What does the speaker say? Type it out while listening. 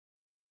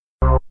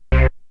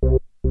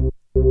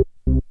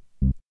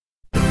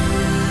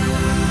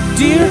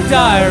Dear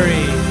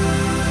Diary,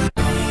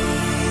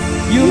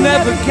 you'll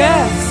never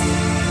guess.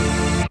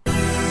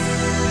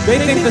 They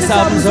think this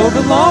album's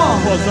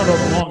overlong. Well, it's not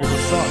overlong, it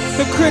just sucks.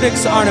 The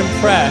critics aren't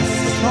impressed.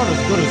 It's not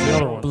as good as the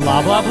other one.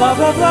 Blah blah blah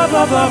blah blah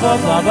blah blah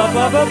blah blah blah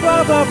blah blah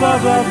blah blah blah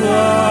blah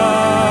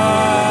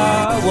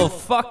blah. Well,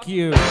 fuck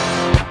you.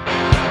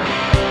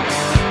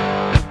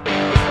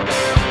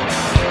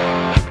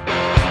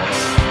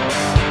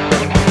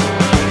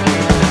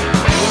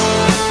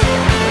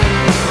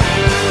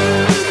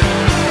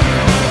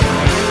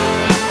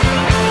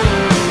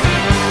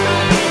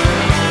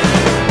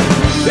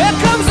 There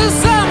comes the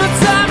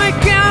summertime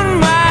again.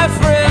 My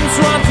friends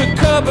run for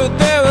cover.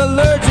 They're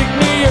allergic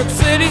New York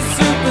City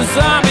super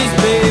zombies,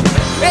 babe.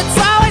 It's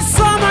always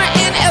summer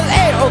in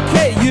LA.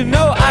 Okay, you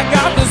know I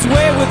got this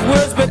way with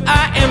words, but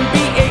I am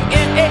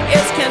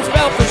BEH, can't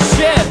spell for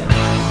shit.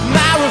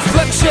 My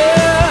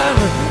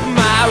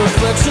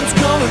reflection's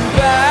coming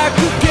back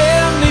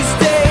again these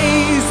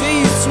days,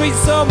 these sweet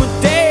summer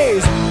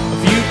days. A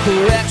few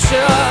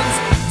corrections,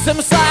 some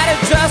slight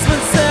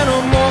adjustments, and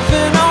I'm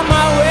morphing on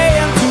my way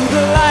into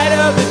the light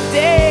of the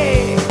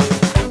day.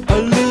 A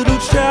little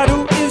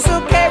shadow is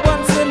okay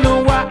once in a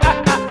while.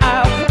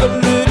 A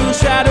little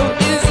shadow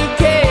is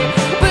okay,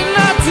 but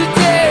not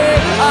today.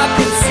 I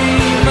can see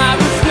my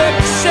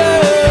reflection.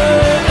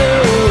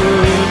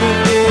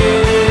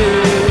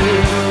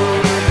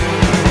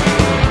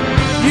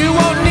 You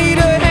won't need a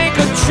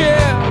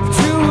handkerchief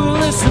to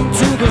listen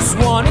to this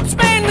one. It's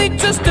mainly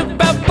just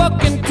about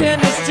fucking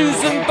tennis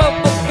shoes and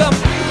bubble gum.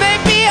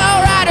 Maybe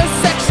I'll write a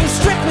section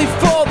strictly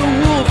for the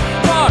wolf.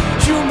 Part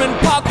human,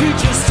 part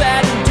creature,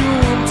 sad and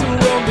doomed to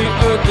roam the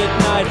earth at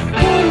night.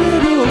 Poor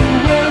little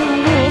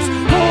werewolves,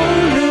 poor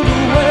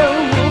little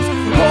werewolves,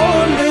 poor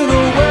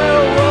little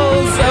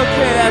werewolves.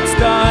 Okay, that's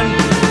done.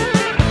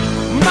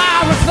 My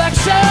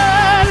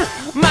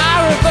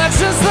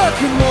reflection's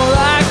looking more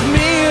like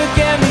me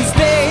again these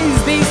days,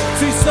 these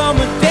 2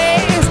 summer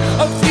days.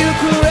 A few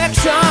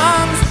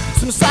corrections,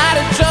 some slight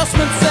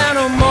adjustments, and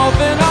I'm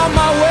moving on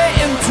my way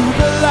into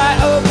the light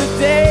of the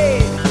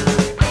day.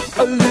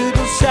 A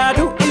little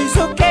shadow is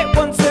okay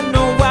once in a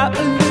while.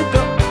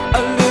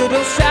 A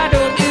little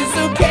shadow is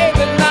okay,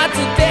 but not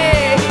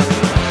today.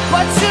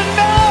 But you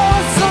know,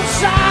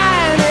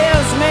 sunshine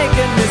is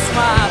making me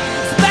smile.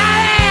 It's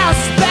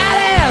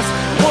badass,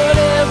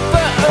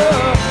 whatever.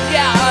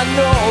 Yeah, I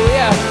know,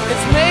 yeah,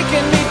 it's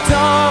making me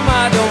dumb.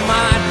 I don't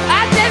mind.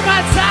 I did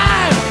my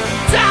time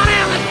down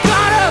in the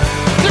gutter,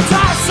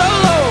 guitar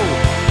solo.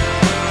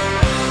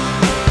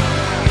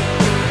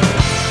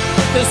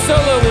 The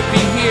solo would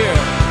be here.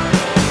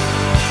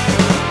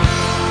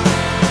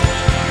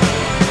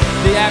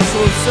 The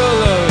actual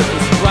solo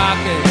is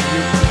rocking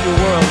your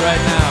world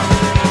right now.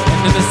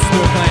 And this is what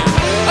we're playing.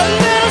 A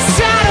little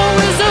shadow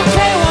is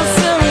okay once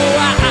in a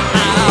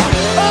while.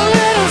 A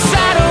little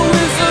shadow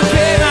is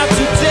okay, not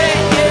today.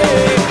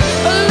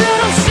 A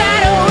little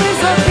shadow is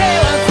okay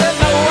once in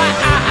a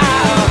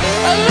while.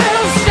 A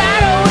little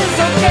shadow is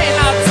okay,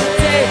 not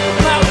today.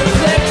 My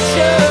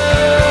reflection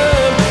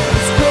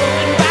is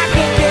going back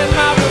again.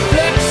 My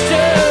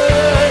reflection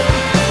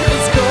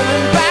is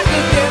going back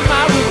again.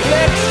 My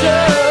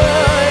reflection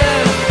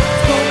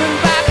is going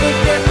back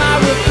again. My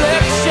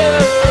reflection.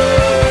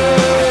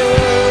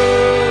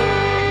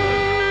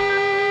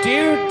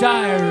 Dear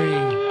Diary,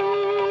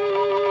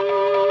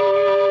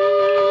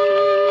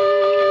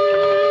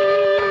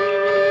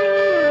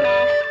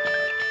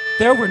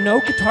 there were no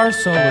guitar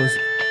solos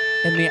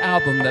in the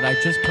album that I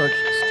just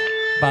purchased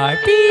by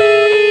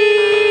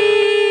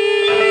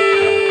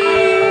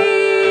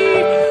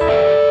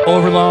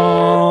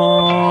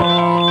Overlong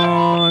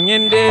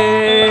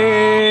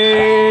ending.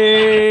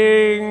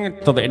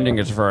 So the ending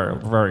is very,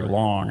 very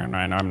long, and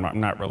I'm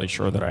not really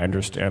sure that I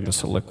understand the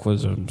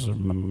syllogisms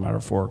and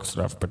metaphoric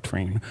stuff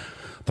between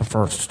the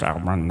first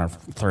album and the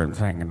third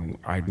thing, and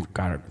I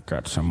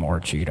got some more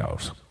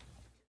Cheetos.